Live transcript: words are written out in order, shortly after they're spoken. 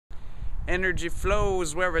Energy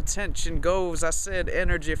flows where attention goes. I said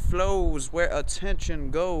energy flows where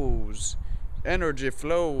attention goes. Energy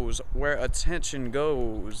flows where attention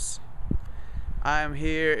goes. I'm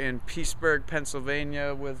here in Peaceburg,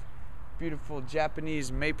 Pennsylvania with beautiful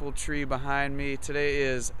Japanese maple tree behind me. Today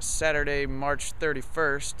is Saturday, March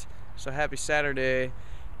 31st, so happy Saturday.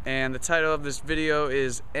 And the title of this video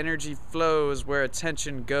is Energy Flows Where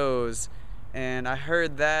Attention Goes. And I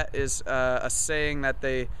heard that is a saying that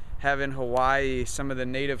they have in Hawaii. Some of the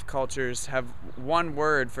native cultures have one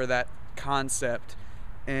word for that concept.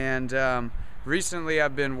 And recently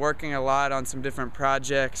I've been working a lot on some different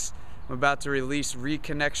projects. I'm about to release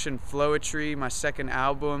Reconnection Flowetry, my second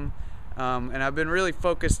album. And I've been really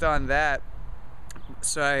focused on that,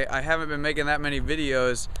 so I haven't been making that many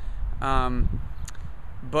videos.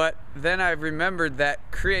 But then I remembered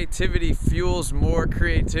that creativity fuels more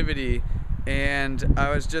creativity, and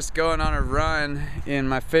I was just going on a run in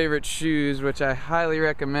my favorite shoes, which I highly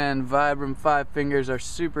recommend. Vibram 5 Fingers are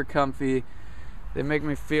super comfy. They make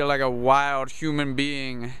me feel like a wild human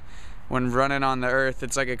being when running on the earth.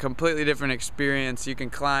 It's like a completely different experience. You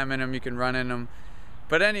can climb in them, you can run in them.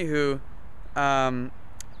 But anywho, I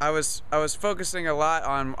was focusing a lot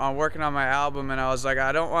on working on my album, and I was like,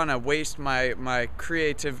 I don't want to waste my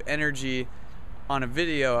creative energy on a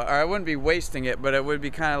video, or I wouldn't be wasting it, but it would be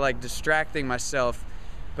kind of like distracting myself.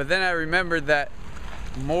 But then I remembered that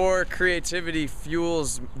more creativity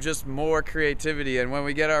fuels just more creativity, and when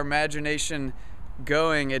we get our imagination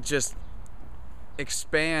going, it just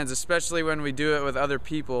expands, especially when we do it with other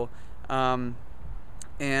people. And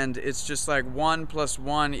it's just like 1 +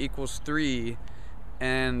 1 = 3,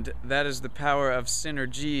 and that is the power of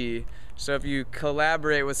synergy. So if you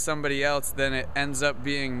collaborate with somebody else, then it ends up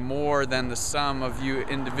being more than the sum of you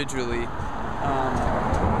individually.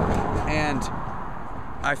 And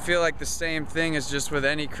I feel like the same thing is just with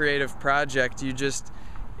any creative project.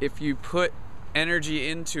 If you put energy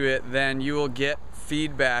into it, then you will get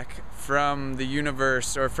feedback from the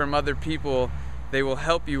universe or from other people. They will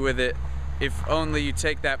help you with it. If only you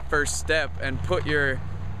take that first step and put your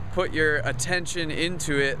attention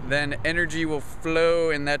into it, then energy will flow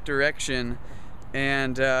in that direction.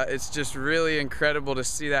 And it's just really incredible to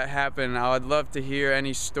see that happen. I would love to hear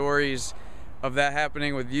any stories of that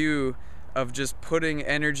happening with you, of just putting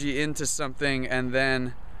energy into something and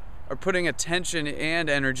then, or putting attention and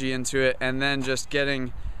energy into it and then just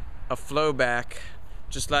getting a flow back.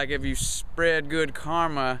 Just like if you spread good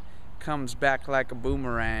karma, comes back like a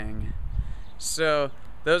boomerang. So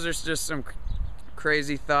those are just some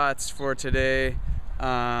crazy thoughts for today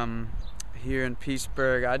here in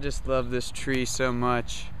Peaceburg. I just love this tree so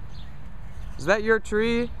much. Is that your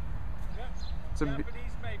tree? Yep. It's a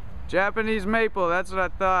Japanese maple. Japanese maple, that's what I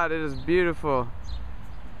thought. It is beautiful.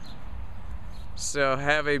 So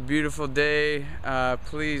have a beautiful day.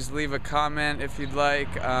 Please leave a comment if you'd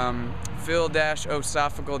like.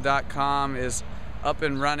 Phil-Osophical.com is up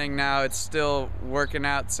and running now. It's still working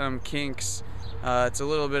out some kinks. It's a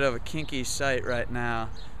little bit of a kinky site right now.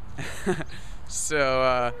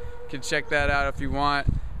 So you can check that out if you want.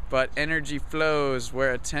 But energy flows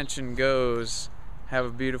where attention goes. Have a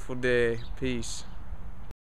beautiful day. Peace.